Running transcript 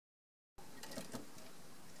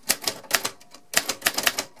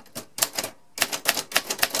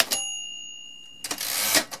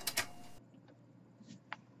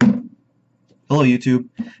Hello YouTube.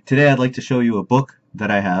 Today I'd like to show you a book that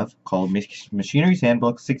I have called Machinery's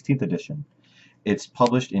Handbook 16th edition. It's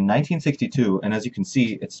published in 1962, and as you can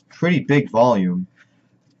see, it's a pretty big volume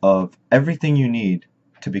of everything you need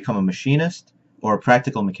to become a machinist or a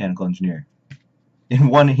practical mechanical engineer in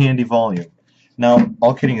one handy volume. Now,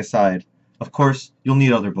 all kidding aside, of course you'll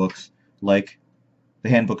need other books like the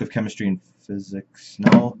Handbook of Chemistry and Physics.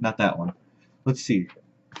 No, not that one. Let's see.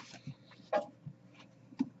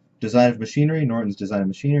 Design of Machinery, Norton's Design of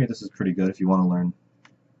Machinery. This is pretty good if you want to learn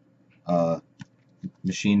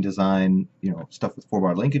machine design, stuff with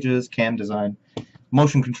four-bar linkages, cam design,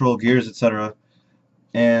 motion control, gears, etc.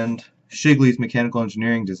 And Shigley's Mechanical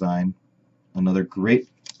Engineering Design, another great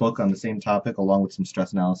book on the same topic, along with some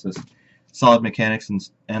stress analysis, solid mechanics,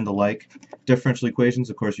 and the like. Differential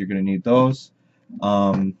equations, of course, you're going to need those.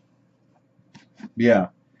 Yeah,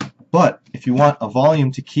 but if you want a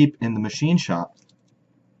volume to keep in the machine shop,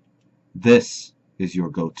 this is your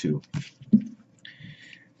go-to.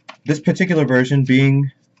 This particular version,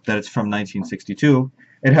 being that it's from 1962,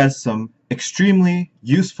 it has some extremely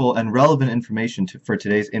useful and relevant information for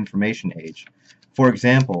today's information age. For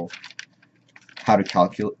example, how to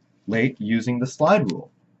calculate using the slide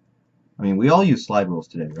rule. I mean, we all use slide rules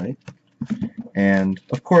today, right? And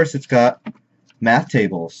of course it's got math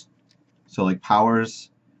tables, so like powers,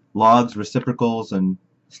 logs, reciprocals, and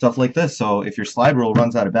stuff like this. So if your slide rule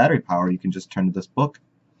runs out of battery power, you can just turn to this book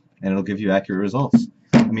and it'll give you accurate results.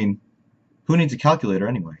 I mean, who needs a calculator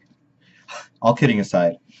anyway? All kidding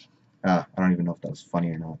aside, I don't even know if that was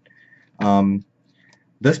funny or not.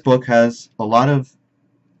 This book has a lot of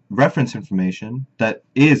reference information that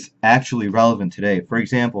is actually relevant today. For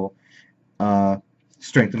example,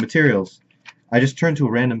 strength of materials. I just turned to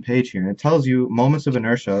a random page here and it tells you moments of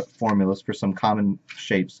inertia formulas for some common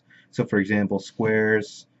shapes. So for example,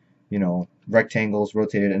 squares, rectangles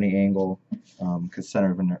rotated at any angle, because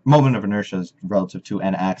moment of inertia is relative to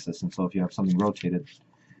an axis, and so if you have something rotated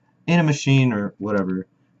in a machine or whatever,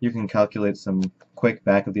 you can calculate some quick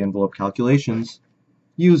back-of-the-envelope calculations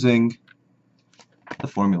using the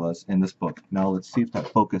formulas in this book. Now let's see if that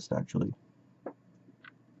focused actually.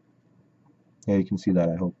 Yeah, you can see that,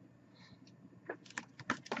 I hope.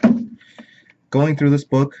 Going through this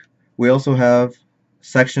book, we also have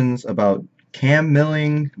sections about cam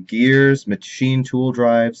milling, gears, machine tool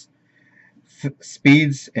drives,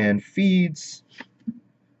 speeds and feeds,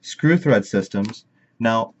 screw thread systems.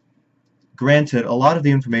 Now, granted, a lot of the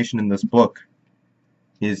information in this book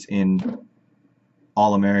is in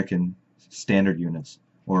all-American standard units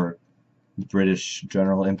or British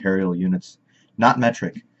general imperial units, not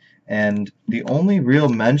metric. And the only real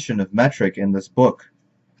mention of metric in this book,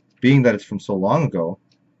 being that it's from so long ago,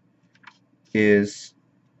 is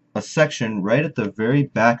a section right at the very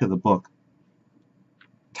back of the book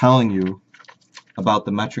telling you about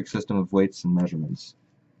the metric system of weights and measurements.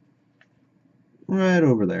 Right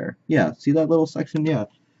over there. Yeah, see that little section? Yeah.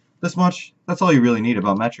 This much, that's all you really need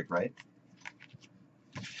about metric, right?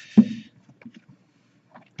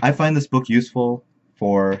 I find this book useful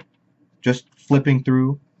for just flipping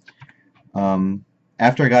through.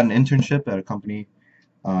 After I got an internship at a company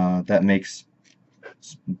that makes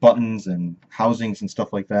buttons and housings and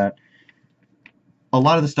stuff like that, a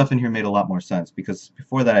lot of the stuff in here made a lot more sense, because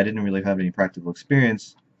before that I didn't really have any practical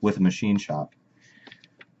experience with a machine shop.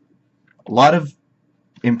 A lot of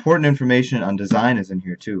important information on design is in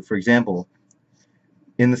here too. For example,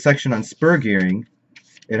 in the section on spur gearing,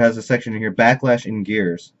 it has a section in here, backlash in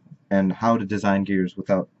gears, and how to design gears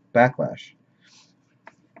without backlash.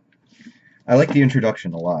 I like the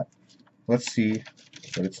introduction a lot. Let's see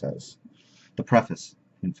what it says. The preface,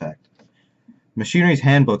 in fact. Machinery's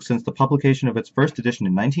Handbook, since the publication of its first edition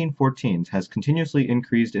in 1914, has continuously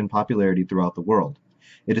increased in popularity throughout the world.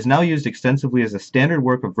 It is now used extensively as a standard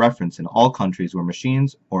work of reference in all countries where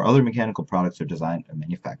machines or other mechanical products are designed or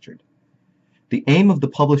manufactured. The aim of the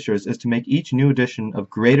publishers is to make each new edition of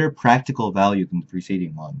greater practical value than the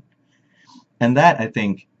preceding one. And that, I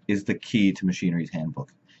think, is the key to Machinery's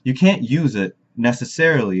Handbook. You can't use it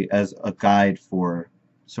necessarily as a guide for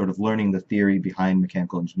sort of learning the theory behind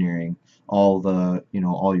mechanical engineering, all the,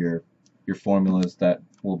 all your formulas that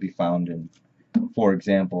will be found in, for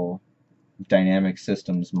example, dynamic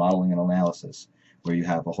systems modeling and analysis, where you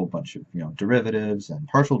have a whole bunch of, derivatives and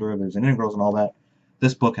partial derivatives and integrals and all that.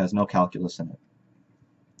 This book has no calculus in it.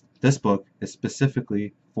 This book is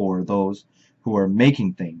specifically for those who are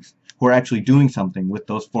making things, who are actually doing something with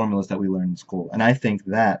those formulas that we learn in school. And I think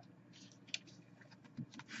that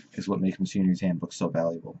is what makes Machinery's Handbook so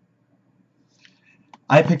valuable.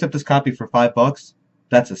 I picked up this copy for $5.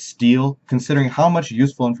 That's a steal, considering how much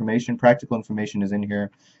useful information, practical information is in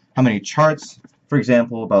here. how many charts, for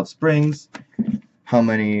example, about springs, how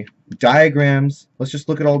many diagrams. Let's just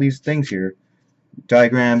look at all these things here.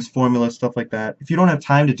 Diagrams, formulas, stuff like that. If you don't have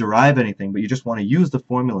time to derive anything, but you just want to use the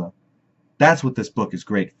formula, that's what this book is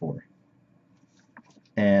great for.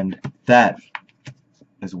 And that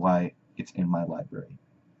is why it's in my library.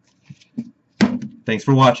 Thanks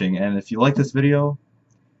for watching, and if you like this video,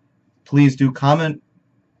 please do comment,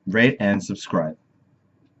 rate, and subscribe.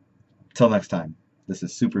 Till next time, this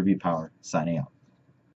is Super V Power signing out.